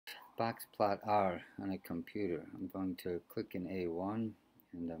BoxPlotR on a computer. I'm going to click in A1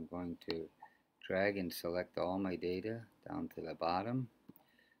 and I'm going to drag and select all my data down to the bottom.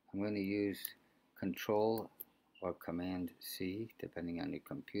 I'm going to use Control or Command C depending on your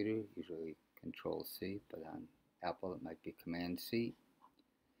computer, usually Control C, but on Apple it might be Command C.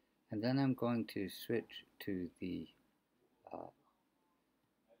 And then I'm going to switch to the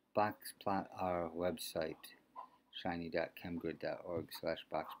BoxPlotR website,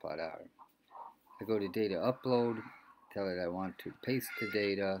 shiny.chemgrid.org/BoxPlotR. I go to data upload, tell it I want to paste the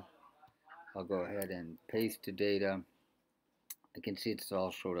data. I'll go ahead and paste the data. I can see it's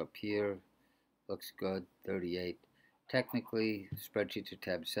all showed up here. Looks good, 38. Technically, spreadsheets are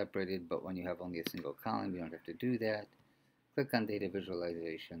tab separated, but when you have only a single column, you don't have to do that. Click on data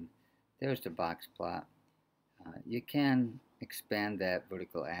visualization. There's the box plot. You can expand that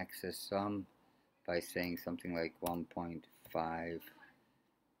vertical axis some by saying something like 1.5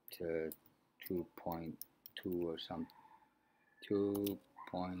 to 2.2 or something.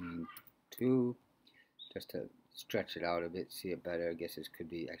 2.2, just to stretch it out a bit, see it better. I guess this could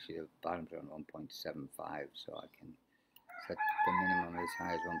be actually the bottom's around 1.75, so I can set the minimum as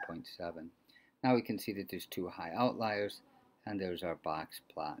high as 1.7. Now we can see that there's two high outliers, and there's our box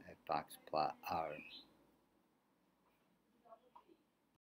plot at BoxPlotR.